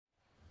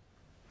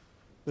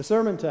The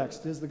sermon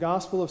text is the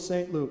Gospel of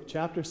St. Luke,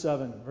 chapter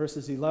 7,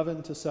 verses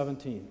 11 to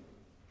 17.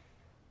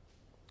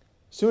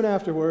 Soon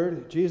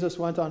afterward, Jesus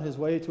went on his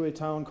way to a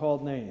town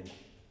called Nain,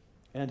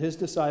 and his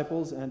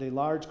disciples and a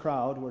large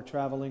crowd were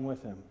traveling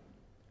with him.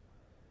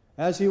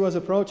 As he was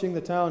approaching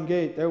the town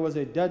gate, there was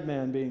a dead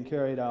man being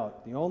carried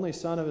out, the only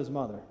son of his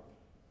mother.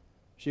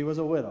 She was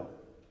a widow,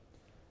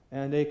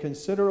 and a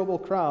considerable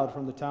crowd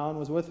from the town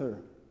was with her.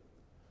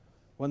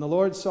 When the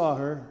Lord saw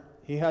her,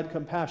 he had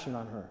compassion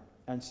on her,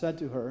 and said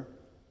to her,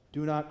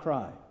 "Do not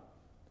cry."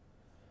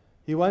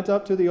 He went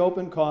up to the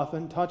open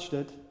coffin, touched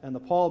it, and the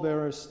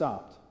pallbearers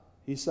stopped.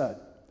 He said,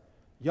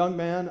 "Young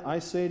man, I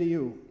say to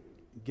you,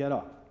 get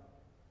up."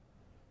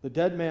 The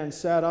dead man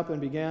sat up and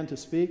began to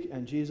speak,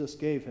 and Jesus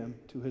gave him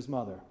to his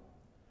mother.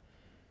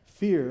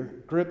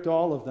 Fear gripped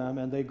all of them,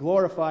 and they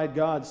glorified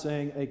God,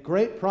 saying, "A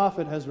great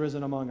prophet has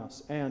risen among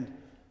us, and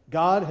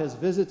God has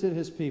visited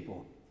his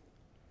people."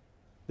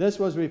 This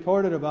was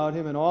reported about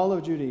him in all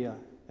of Judea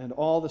and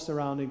all the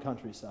surrounding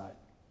countryside.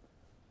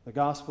 The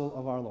Gospel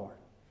of our Lord.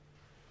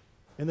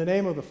 In the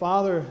name of the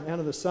Father, and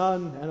of the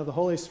Son, and of the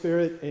Holy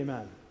Spirit,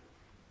 amen.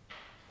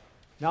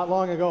 Not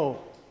long ago,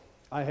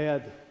 I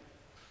had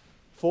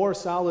 4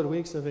 solid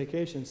weeks of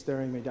vacation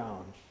staring me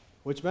down,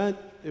 which meant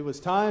it was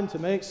time to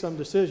make some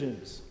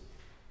decisions.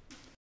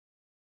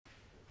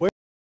 Where do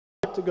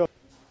I want to go?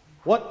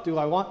 What do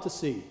I want to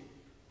see?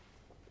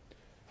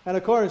 And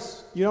of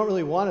course, you don't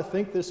really want to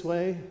think this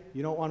way.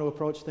 You don't want to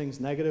approach things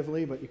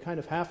negatively, but you kind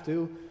of have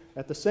to.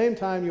 At the same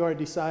time, you are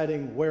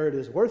deciding where it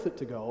is worth it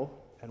to go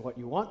and what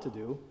you want to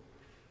do.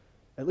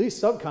 At least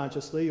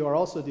subconsciously, you are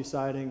also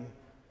deciding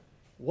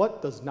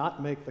what does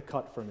not make the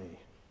cut for me.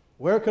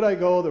 Where could I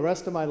go the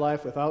rest of my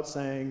life without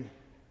saying,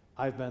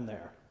 I've been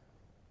there?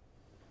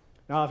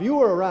 Now, if you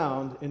were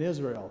around in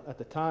Israel at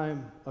the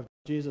time of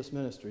Jesus'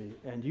 ministry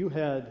and you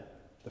had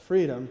the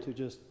freedom to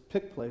just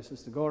pick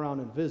places to go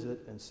around and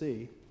visit and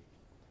see,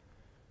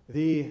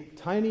 the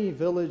tiny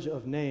village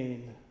of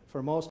Nain,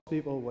 for most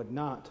people, would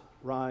not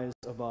rise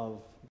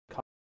above the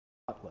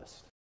cut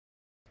list.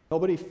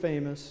 Nobody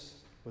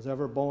famous was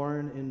ever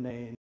born in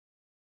Nain.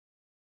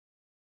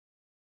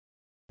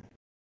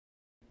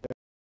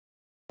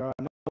 There are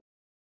no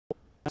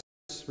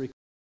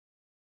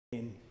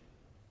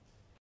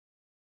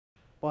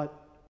but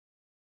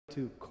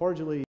to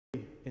cordially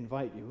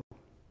invite you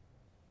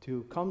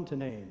to come to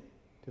Nain,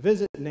 to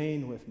visit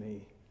Nain with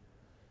me.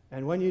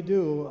 And when you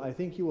do, I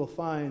think you will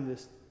find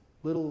this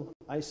little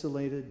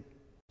isolated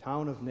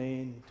town of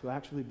Nain to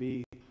actually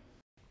be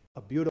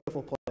a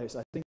beautiful place.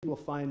 I think you will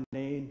find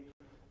Nain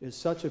is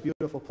such a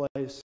beautiful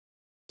place.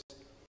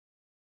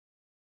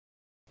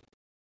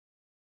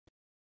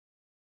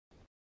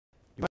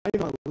 You might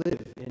even want to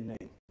live in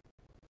Nain.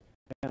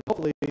 And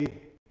hopefully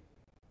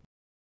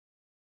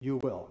you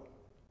will.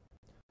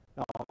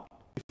 Now,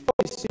 before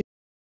we see,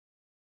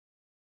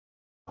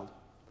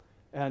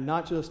 and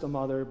not just a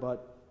mother,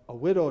 but a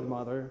widowed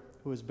mother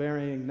who is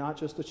burying not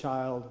just a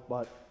child,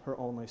 but her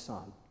only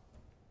son.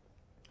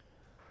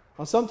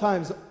 Now,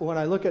 sometimes when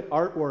I look at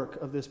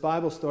artwork of this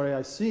Bible story,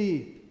 I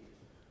see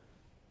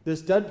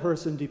this dead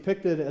person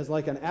depicted as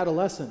like an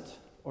adolescent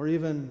or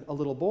even a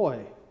little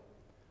boy.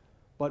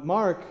 But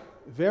Mark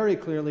very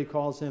clearly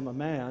calls him a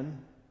man,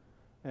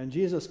 and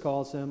Jesus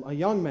calls him a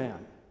young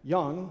man.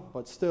 Young,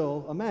 but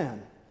still a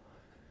man.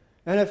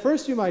 And at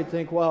first you might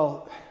think,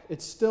 well,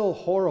 it's still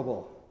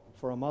horrible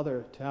for a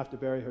mother to have to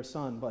bury her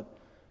son, but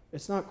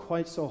it's not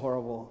quite so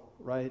horrible,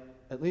 right?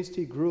 At least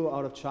he grew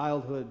out of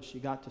childhood. She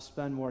got to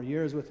spend more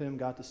years with him,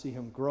 got to see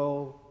him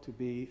grow to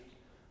be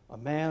a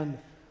man.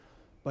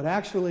 But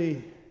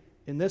actually,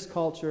 in this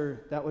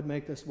culture, that would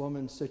make this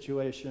woman's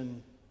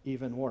situation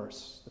even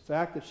worse. The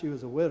fact that she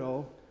was a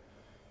widow,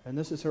 and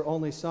this is her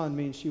only son,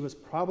 means she was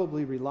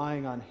probably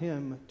relying on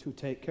him to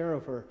take care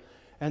of her.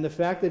 And the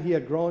fact that he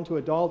had grown to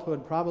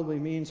adulthood probably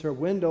means her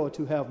window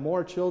to have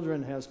more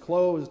children has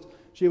closed.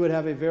 She would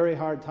have a very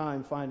hard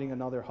time finding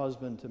another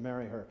husband to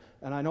marry her.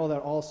 And I know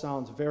that all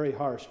sounds very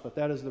harsh, but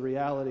that is the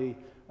reality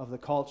of the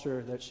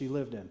culture that she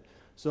lived in.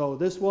 So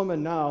this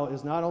woman now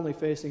is not only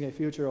facing a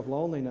future of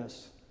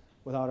loneliness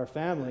without her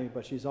family,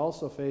 but she's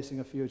also facing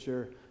a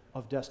future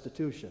of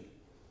destitution.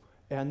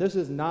 And this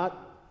is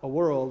not a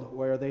world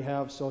where they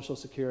have Social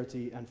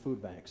Security and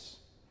food banks.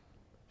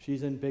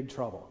 She's in big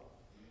trouble.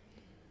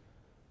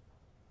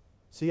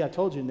 See, I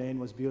told you Nain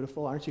was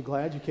beautiful. Aren't you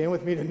glad you came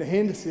with me to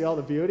Nain to see all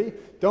the beauty?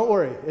 Don't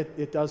worry,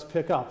 it does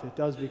pick up. It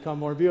does become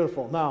more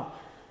beautiful. Now,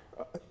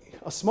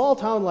 a small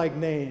town like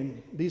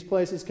Nain, these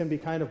places can be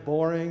kind of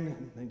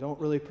boring. They don't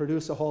really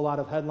produce a whole lot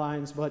of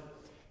headlines, but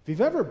if you've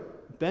ever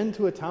been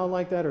to a town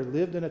like that or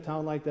lived in a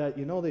town like that,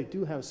 you know they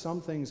do have some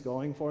things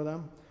going for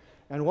them.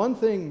 And one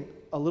thing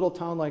a little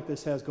town like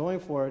this has going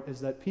for it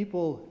is that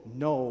people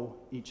know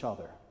each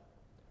other.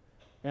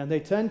 And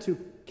they tend to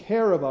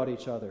care about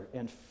each other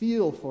and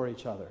feel for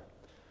each other.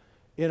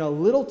 In a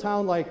little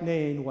town like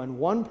Nain, when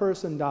one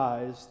person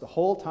dies, the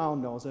whole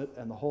town knows it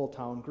and the whole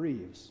town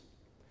grieves.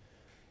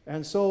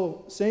 And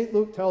so St.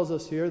 Luke tells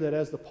us here that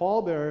as the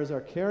pallbearers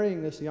are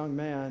carrying this young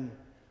man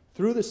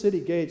through the city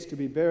gates to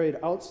be buried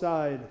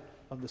outside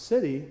of the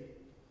city,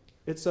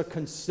 it's a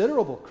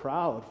considerable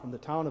crowd from the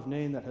town of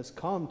Nain that has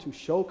come to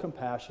show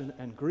compassion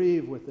and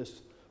grieve with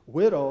this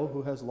widow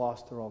who has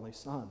lost her only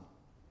son.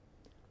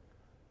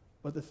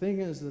 But the thing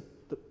is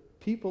that the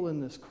people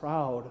in this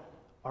crowd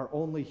are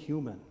only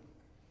human.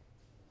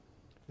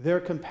 Their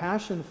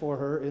compassion for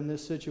her in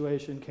this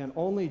situation can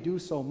only do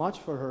so much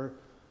for her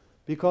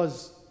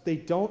because they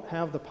don't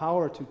have the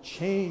power to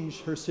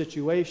change her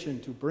situation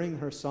to bring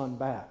her son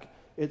back.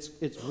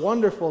 It's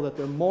wonderful that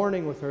they're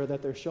mourning with her,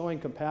 that they're showing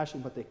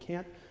compassion, but they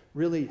can't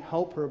really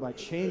help her by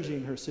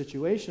changing her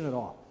situation at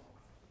all.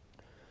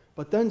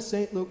 But then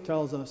St. Luke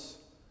tells us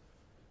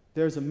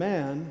there's a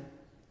man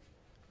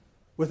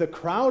with a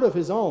crowd of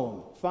his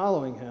own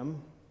following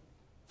him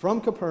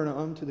from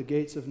Capernaum to the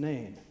gates of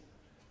Nain.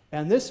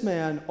 And this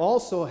man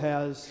also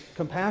has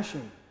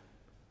compassion.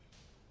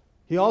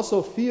 He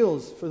also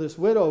feels for this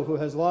widow who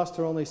has lost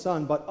her only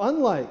son. But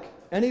unlike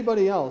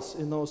anybody else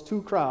in those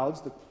two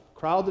crowds, the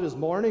crowd that is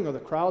mourning or the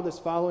crowd that's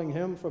following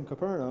him from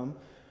Capernaum,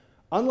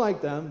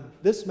 unlike them,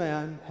 this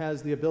man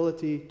has the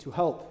ability to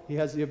help. He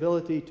has the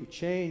ability to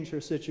change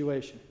her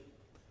situation.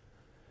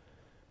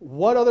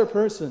 What other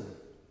person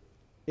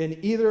in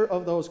either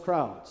of those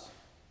crowds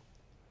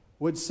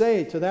would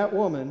say to that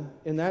woman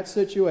in that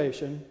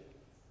situation,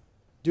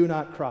 "Do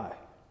not cry"?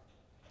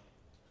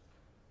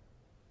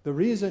 The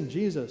reason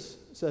Jesus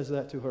says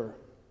that to her,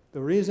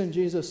 the reason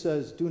Jesus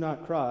says, "Do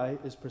not cry,"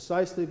 is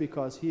precisely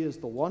because he is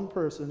the one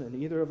person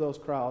in either of those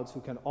crowds who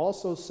can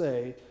also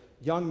say,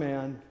 "Young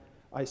man,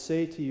 I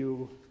say to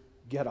you,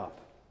 get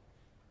up."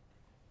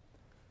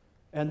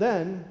 And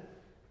then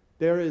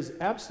there is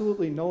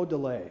absolutely no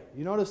delay.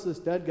 You notice this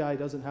dead guy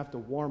doesn't have to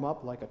warm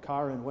up like a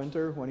car in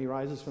winter when he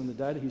rises from the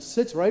dead. He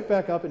sits right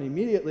back up and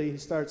immediately he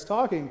starts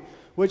talking,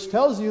 which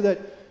tells you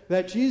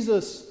that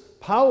Jesus'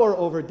 power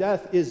over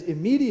death is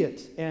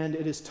immediate and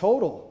it is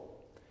total.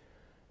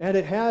 And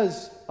it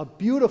has a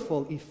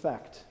beautiful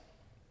effect.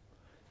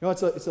 You know,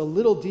 it's a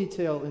little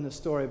detail in the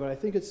story, but I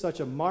think it's such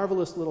a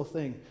marvelous little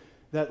thing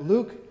that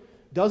Luke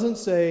doesn't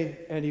say,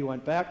 "and he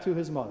went back to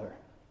his mother,"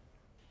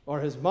 or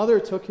 "his mother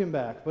took him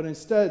back," but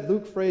instead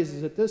Luke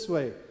phrases it this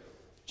way: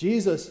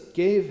 Jesus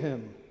gave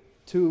him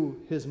to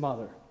his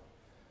mother.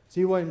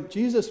 See, when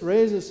Jesus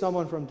raises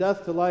someone from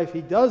death to life,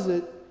 he does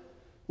it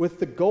with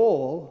the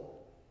goal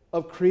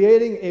of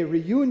creating a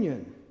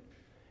reunion,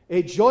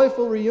 a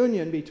joyful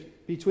reunion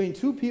between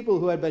two people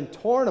who had been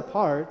torn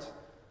apart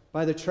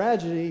by the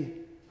tragedy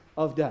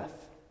of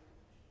death.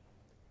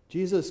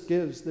 Jesus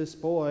gives this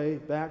boy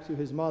back to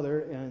his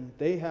mother, and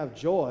they have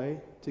joy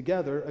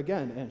together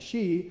again, and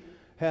she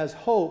has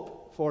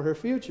hope for her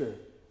future.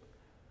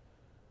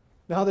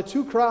 Now, the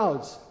two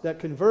crowds that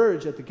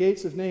converge at the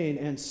gates of Nain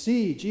and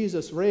see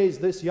Jesus raise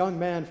this young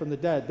man from the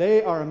dead,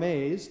 they are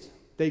amazed,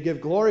 they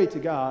give glory to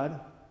God,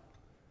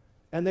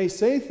 and they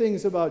say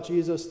things about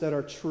Jesus that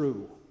are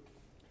true.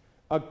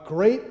 A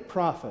great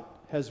prophet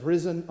has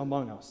risen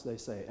among us, they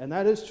say, and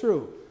that is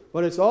true.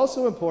 But it's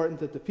also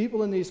important that the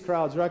people in these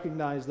crowds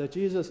recognize that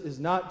Jesus is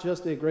not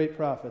just a great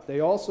prophet.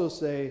 They also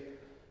say,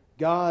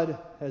 God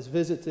has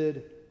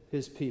visited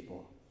his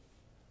people.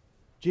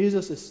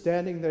 Jesus is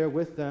standing there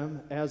with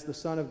them as the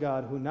Son of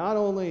God, who not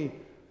only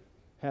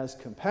has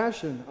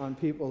compassion on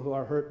people who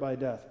are hurt by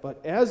death,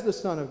 but as the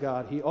Son of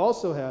God, he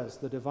also has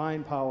the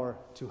divine power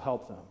to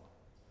help them,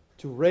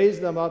 to raise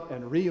them up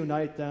and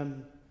reunite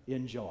them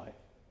in joy.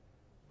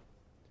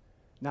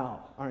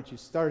 Now, aren't you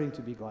starting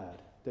to be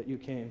glad that you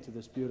came to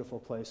this beautiful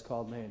place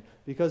called Nain?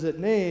 Because at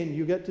Nain,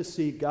 you get to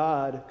see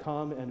God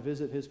come and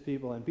visit his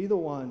people and be the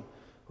one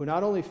who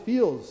not only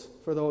feels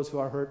for those who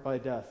are hurt by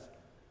death,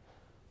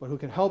 but who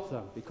can help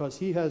them because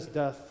he has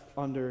death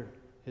under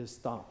his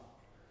thumb.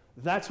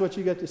 That's what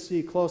you get to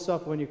see close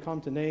up when you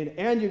come to Nain,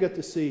 and you get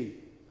to see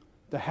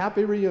the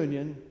happy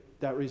reunion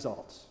that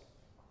results.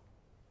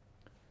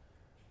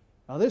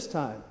 Now this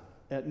time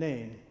at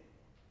Nain,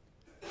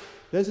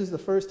 this is the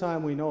first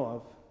time we know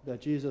of that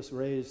Jesus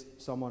raised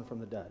someone from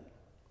the dead.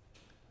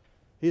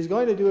 He's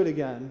going to do it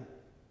again.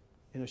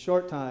 In a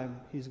short time,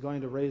 he's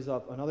going to raise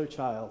up another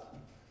child,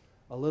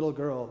 a little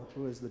girl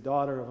who is the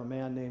daughter of a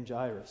man named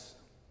Jairus.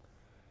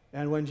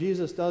 And when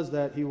Jesus does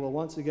that, he will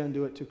once again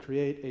do it to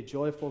create a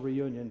joyful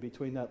reunion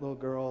between that little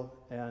girl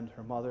and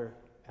her mother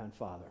and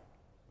father.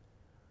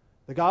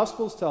 The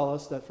Gospels tell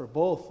us that for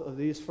both of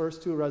these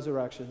first two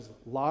resurrections,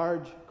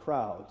 large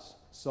crowds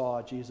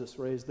saw Jesus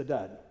raise the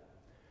dead.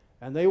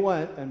 And they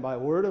went, and by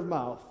word of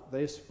mouth,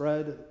 they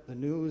spread the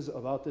news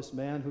about this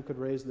man who could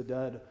raise the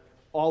dead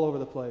all over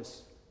the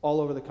place, all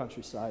over the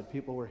countryside.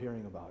 People were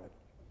hearing about it.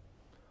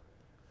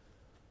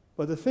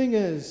 But the thing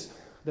is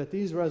that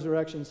these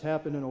resurrections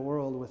happen in a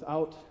world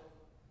without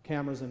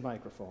cameras and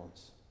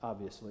microphones,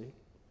 obviously.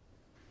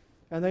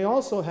 And they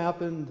also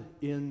happened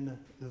in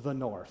the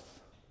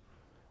north,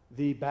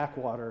 the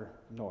backwater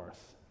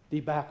north, the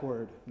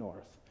backward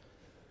north,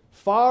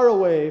 far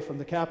away from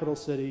the capital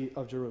city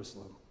of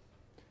Jerusalem.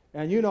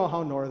 And you know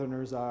how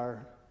northerners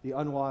are, the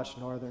unwashed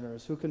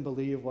northerners. Who can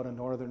believe what a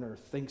northerner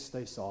thinks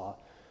they saw?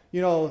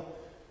 You know,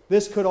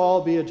 this could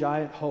all be a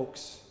giant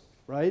hoax,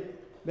 right?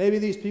 Maybe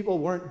these people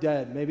weren't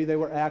dead. Maybe they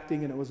were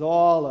acting and it was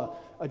all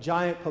a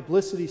giant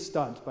publicity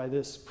stunt by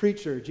this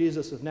preacher,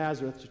 Jesus of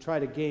Nazareth, to try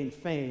to gain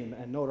fame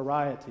and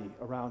notoriety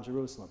around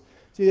Jerusalem.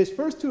 See, these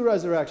first two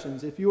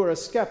resurrections, if you were a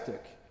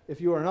skeptic, if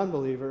you were an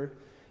unbeliever,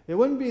 it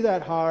wouldn't be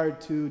that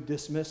hard to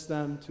dismiss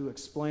them, to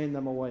explain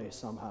them away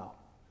somehow.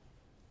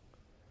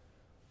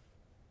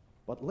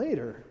 But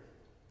later,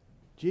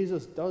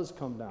 Jesus does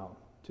come down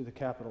to the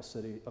capital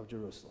city of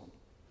Jerusalem.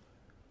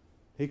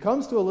 He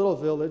comes to a little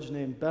village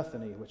named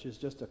Bethany, which is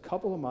just a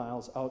couple of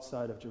miles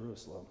outside of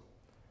Jerusalem.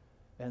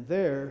 And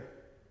there,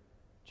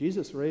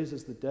 Jesus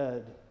raises the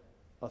dead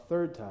a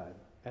third time.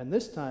 And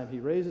this time, he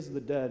raises the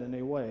dead in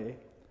a way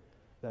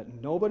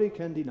that nobody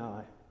can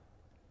deny.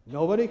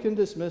 Nobody can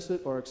dismiss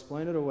it or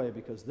explain it away,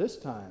 because this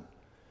time,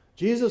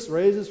 Jesus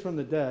raises from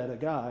the dead a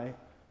guy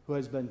who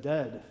has been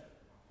dead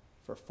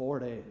for 4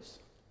 days.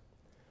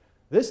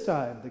 This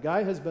time, the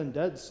guy has been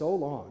dead so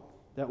long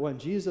that when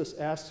Jesus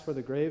asks for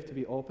the grave to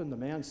be opened, the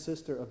man's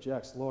sister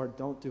objects, "Lord,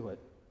 don't do it.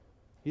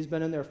 He's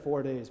been in there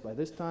 4 days. By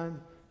this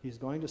time, he's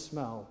going to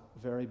smell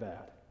very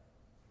bad."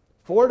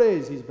 4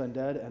 days he's been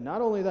dead, and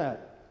not only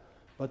that,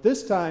 but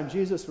this time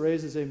Jesus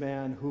raises a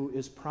man who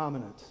is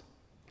prominent.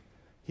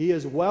 He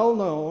is well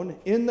known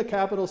in the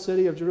capital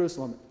city of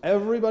Jerusalem.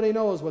 Everybody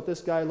knows what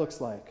this guy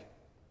looks like.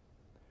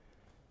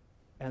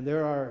 And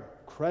there are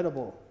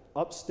credible,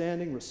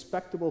 upstanding,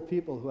 respectable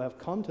people who have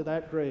come to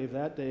that grave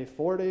that day,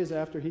 4 days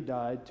after he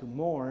died, to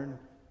mourn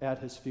at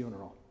his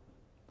funeral.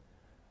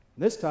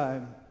 And this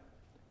time,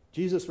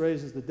 Jesus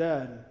raises the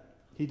dead.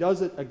 He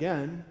does it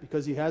again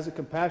because he has a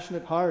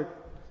compassionate heart.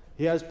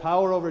 He has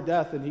power over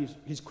death, and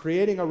he's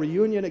creating a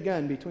reunion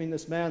again between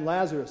this man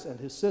Lazarus and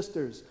his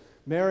sisters,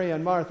 Mary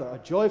and Martha, a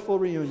joyful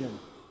reunion.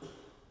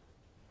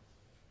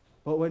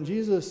 But when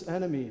Jesus'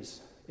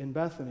 enemies in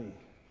Bethany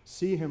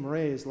see him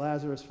raise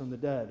Lazarus from the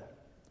dead,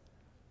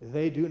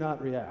 they do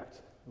not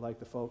react like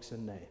the folks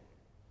in Nain.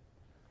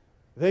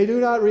 They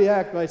do not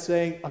react by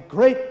saying, "A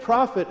great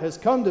prophet has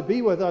come to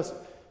be with us."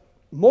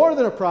 More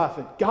than a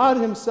prophet, God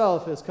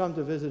himself has come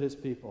to visit his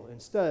people.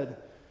 Instead,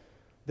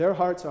 their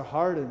hearts are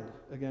hardened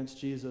against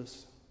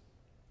Jesus.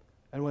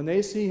 And when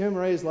they see him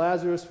raise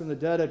Lazarus from the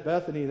dead at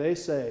Bethany, they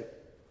say,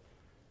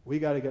 "We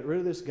got to get rid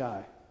of this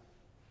guy,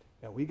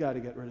 and we got to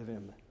get rid of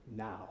him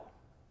now."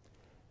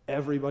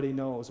 Everybody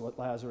knows what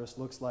Lazarus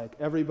looks like.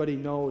 Everybody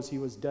knows he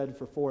was dead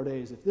for 4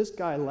 days. If this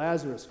guy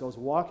Lazarus goes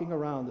walking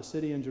around the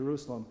city in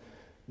Jerusalem,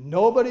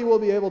 nobody will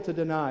be able to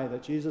deny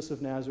that Jesus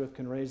of Nazareth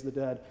can raise the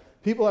dead.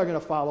 People are going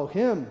to follow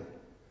him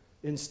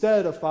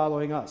instead of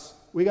following us.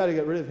 We got to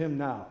get rid of him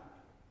now.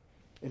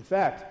 In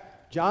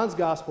fact, John's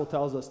gospel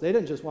tells us they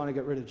didn't just want to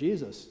get rid of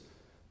Jesus.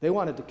 They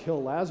wanted to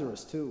kill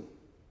Lazarus too.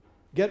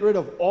 Get rid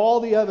of all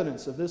the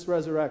evidence of this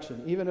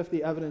resurrection. Even if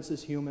the evidence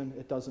is human,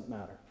 it doesn't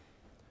matter.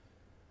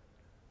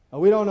 Now,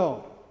 we don't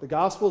know. The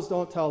Gospels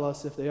don't tell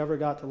us if they ever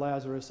got to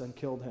Lazarus and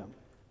killed him.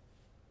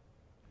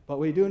 But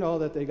we do know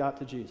that they got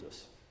to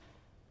Jesus.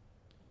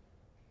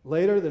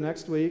 Later, the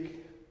next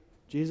week,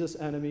 Jesus'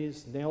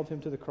 enemies nailed him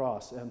to the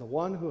cross, and the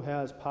one who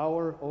has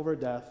power over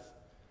death,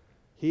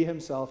 he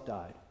himself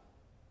died.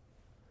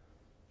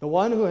 The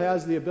one who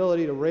has the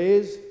ability to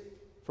raise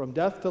from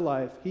death to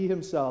life, he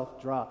himself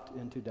dropped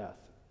into death.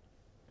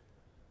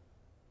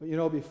 But you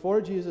know, before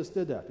Jesus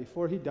did that,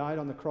 before he died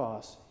on the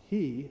cross,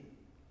 he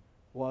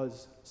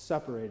was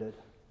separated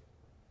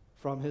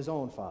from his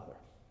own Father,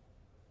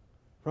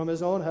 from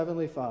his own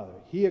heavenly Father.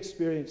 He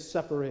experienced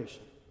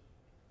separation.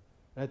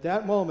 And at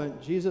that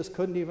moment, Jesus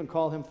couldn't even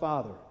call him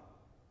Father.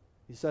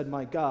 He said,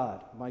 my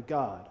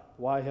God,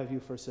 why have you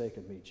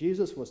forsaken me?"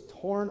 Jesus was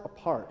torn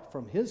apart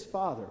from his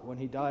Father when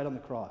he died on the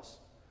cross.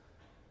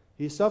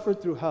 He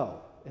suffered through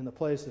hell in the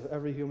place of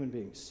every human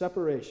being,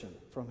 separation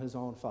from his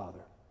own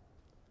Father.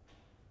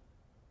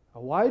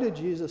 Now, why did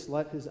Jesus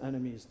let his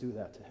enemies do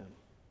that to him?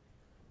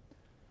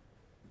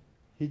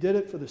 He did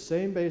it for the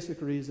same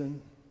basic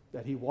reason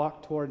that he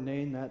walked toward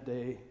Nain that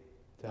day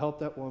to help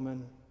that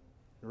woman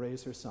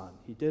raise her son.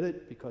 He did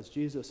it because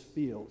Jesus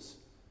feels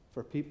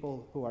for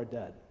people who are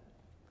dead.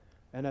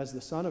 And as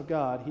the Son of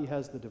God, he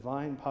has the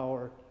divine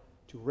power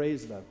to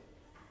raise them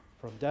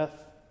from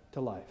death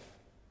to life.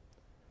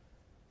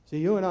 See,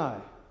 you and I,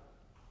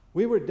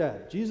 we were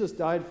dead. Jesus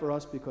died for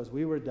us because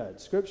we were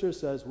dead. Scripture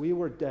says we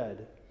were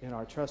dead in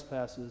our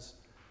trespasses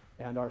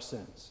and our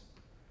sins.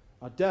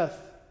 Now,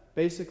 death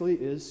basically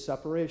is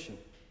separation.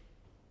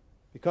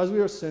 Because we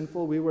were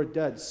sinful, we were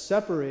dead,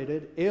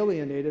 separated,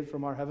 alienated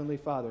from our Heavenly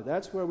Father.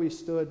 That's where we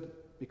stood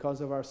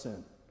because of our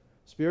sin.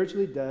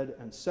 Spiritually dead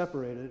and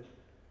separated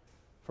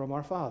from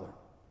our Father.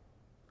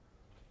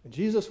 And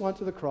Jesus went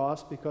to the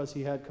cross because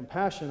he had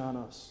compassion on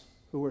us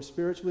who were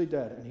spiritually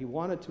dead, and he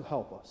wanted to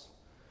help us.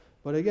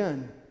 But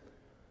again,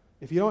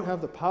 if you don't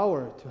have the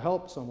power to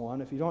help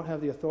someone, if you don't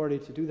have the authority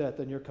to do that,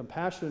 then your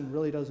compassion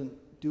really doesn't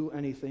do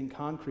anything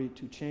concrete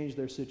to change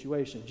their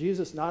situation.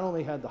 Jesus not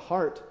only had the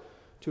heart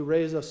to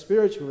raise us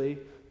spiritually,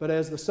 but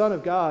as the Son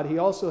of God, he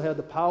also had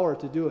the power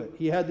to do it.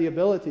 He had the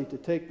ability to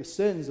take the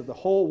sins of the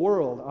whole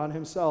world on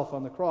himself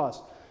on the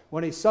cross.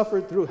 When he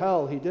suffered through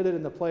hell, he did it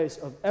in the place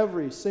of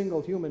every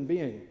single human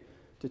being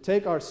to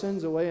take our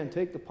sins away and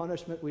take the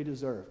punishment we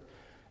deserved.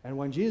 And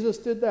when Jesus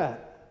did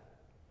that,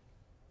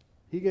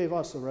 he gave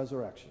us a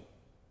resurrection.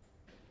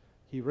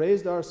 He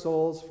raised our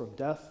souls from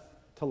death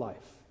to life.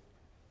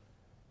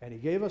 And he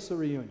gave us a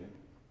reunion.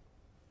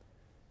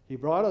 He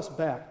brought us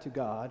back to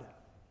God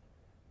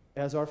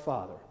as our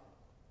Father,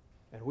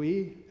 and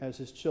we as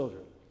his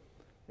children.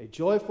 A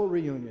joyful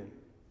reunion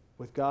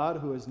with God,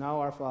 who is now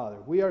our Father.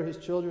 We are his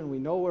children. We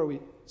know where we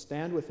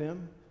stand with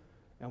him,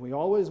 and we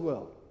always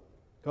will,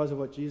 because of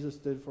what Jesus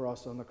did for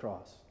us on the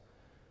cross.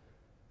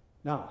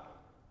 Now,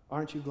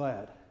 aren't you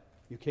glad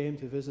you came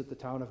to visit the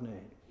town of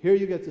Nain? Here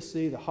you get to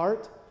see the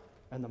heart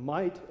and the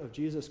might of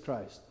Jesus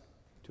Christ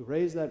to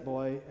raise that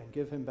boy and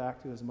give him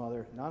back to his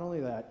mother. Not only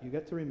that, you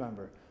get to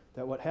remember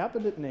that what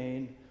happened at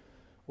Nain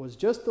was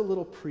just a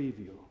little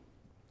preview.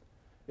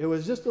 It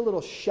was just a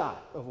little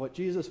shot of what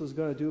Jesus was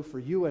going to do for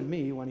you and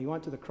me when he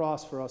went to the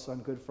cross for us on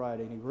Good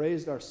Friday, and he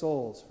raised our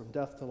souls from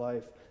death to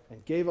life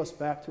and gave us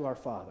back to our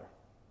Father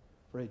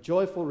for a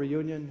joyful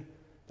reunion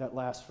that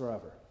lasts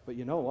forever. But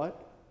you know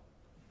what?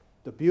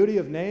 The beauty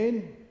of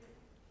Nain,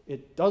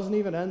 it doesn't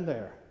even end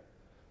there,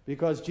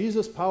 because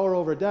Jesus' power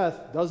over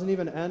death doesn't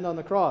even end on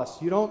the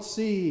cross. You don't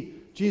see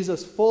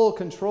Jesus' full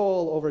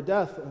control over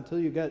death until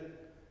you get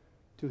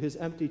to his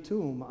empty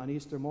tomb on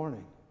Easter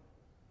morning.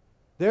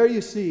 There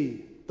you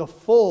see the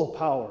full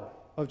power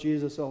of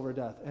Jesus over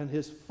death and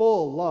his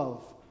full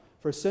love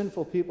for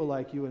sinful people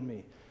like you and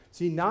me.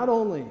 See, not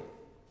only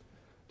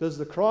does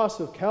the cross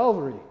of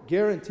Calvary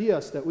guarantee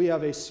us that we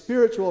have a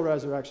spiritual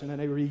resurrection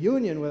and a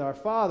reunion with our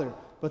Father,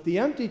 but the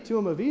empty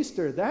tomb of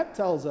Easter, that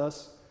tells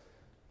us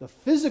the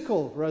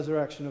physical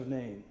resurrection of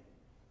Nain.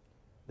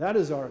 That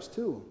is ours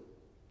too.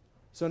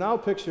 So now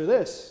picture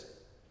this.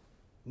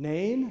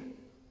 Nain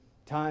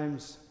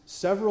times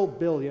several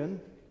billion,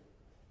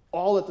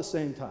 all at the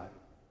same time.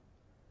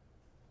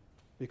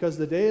 Because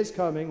the day is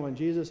coming when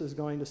Jesus is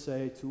going to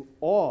say to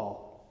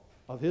all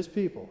of his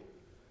people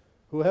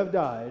who have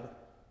died,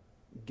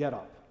 get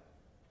up.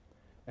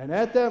 And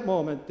at that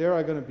moment, there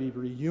are going to be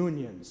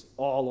reunions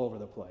all over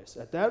the place.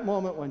 At that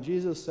moment when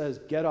Jesus says,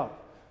 get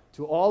up,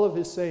 to all of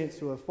his saints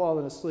who have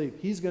fallen asleep,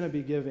 he's going to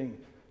be giving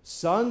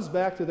sons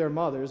back to their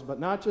mothers, but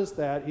not just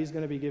that. He's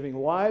going to be giving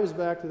wives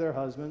back to their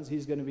husbands.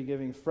 He's going to be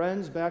giving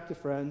friends back to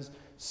friends,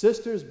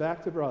 sisters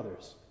back to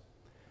brothers.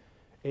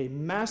 A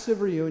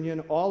massive reunion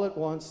all at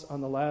once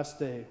on the last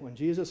day when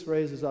Jesus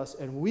raises us,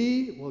 and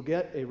we will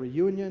get a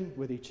reunion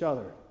with each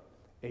other,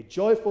 a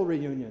joyful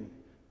reunion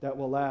that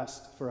will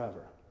last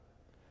forever.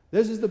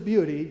 This is the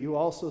beauty you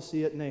also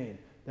see at Nain,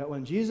 that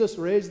when Jesus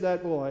raised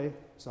that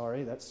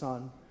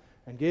son,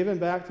 and gave him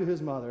back to his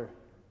mother,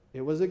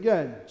 it was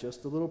again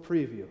just a little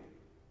preview,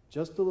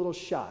 just a little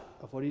shot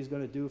of what he's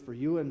going to do for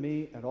you and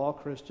me and all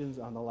Christians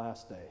on the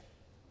last day.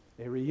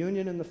 A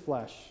reunion in the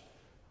flesh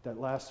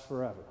that lasts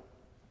forever.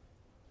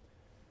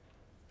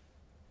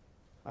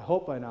 I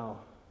hope by now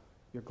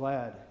you're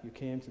glad you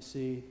came to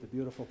see the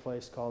beautiful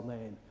place called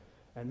Nain.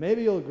 And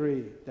maybe you'll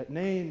agree that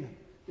Nain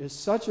is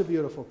such a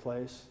beautiful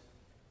place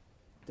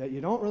that you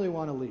don't really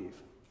want to leave.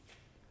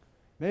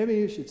 Maybe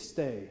you should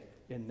stay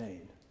in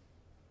Nain.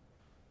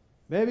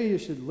 Maybe you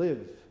should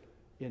live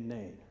in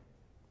Nain.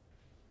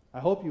 I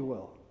hope you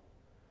will.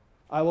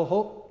 I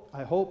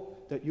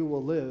hope that you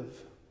will live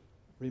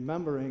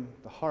remembering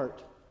the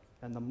heart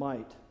and the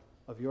might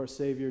of your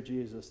Savior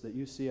Jesus that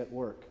you see at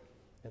work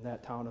in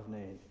that town of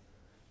Nain.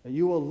 That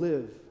you will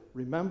live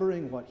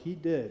remembering what he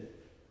did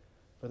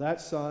for that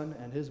son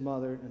and his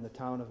mother in the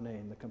town of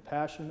Nain, the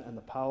compassion and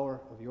the power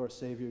of your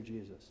Savior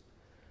Jesus.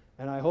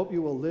 And I hope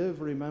you will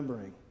live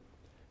remembering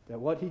that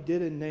what he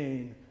did in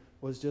Nain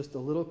was just a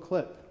little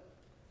clip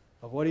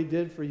of what he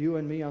did for you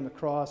and me on the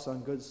cross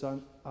on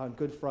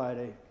Good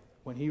Friday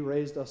when he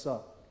raised us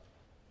up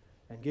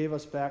and gave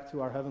us back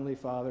to our Heavenly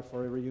Father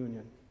for a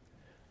reunion.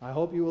 I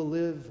hope you will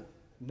live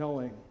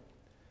knowing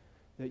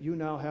that you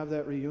now have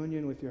that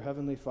reunion with your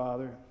Heavenly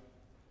Father.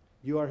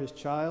 You are his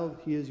child.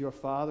 He is your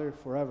Father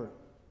forever.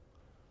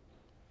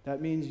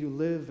 That means you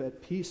live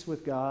at peace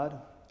with God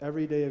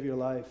every day of your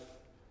life.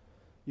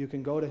 You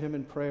can go to him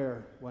in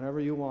prayer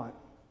whenever you want.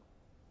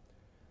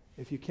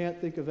 If you can't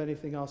think of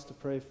anything else to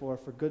pray for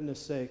goodness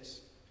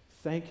sakes,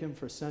 thank him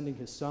for sending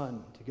his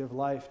son to give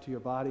life to your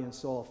body and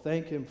soul.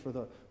 Thank him for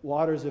the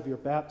waters of your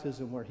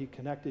baptism where he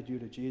connected you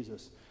to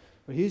Jesus.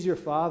 But he's your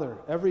Father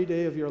every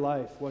day of your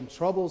life. When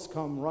troubles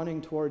come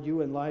running toward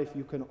you in life,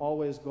 you can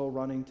always go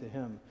running to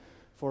him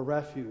for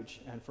refuge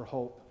and for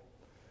hope.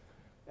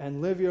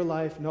 And live your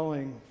life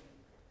knowing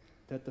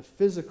that the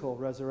physical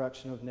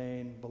resurrection of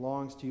Nain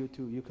belongs to you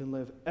too. You can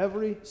live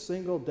every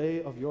single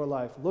day of your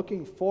life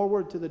looking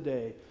forward to the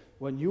day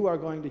when you are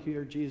going to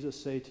hear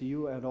Jesus say to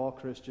you and all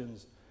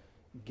Christians,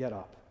 get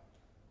up.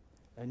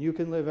 And you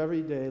can live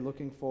every day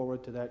looking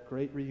forward to that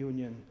great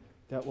reunion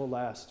that will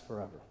last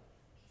forever.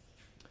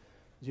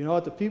 Do you know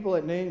what the people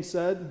at Nain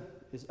said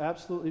is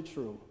absolutely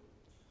true?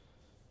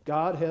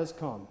 God has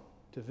come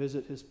to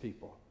visit his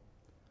people.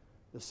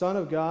 The Son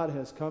of God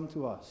has come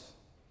to us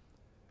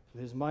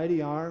with his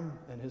mighty arm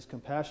and his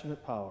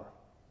compassionate power.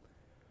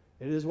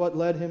 It is what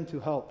led him to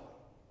help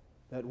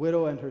that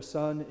widow and her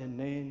son in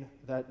Nain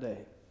that day.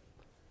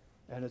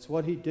 And it's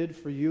what he did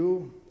for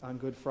you on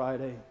Good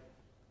Friday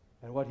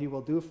and what he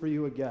will do for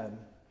you again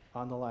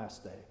on the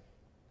last day.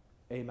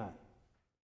 Amen.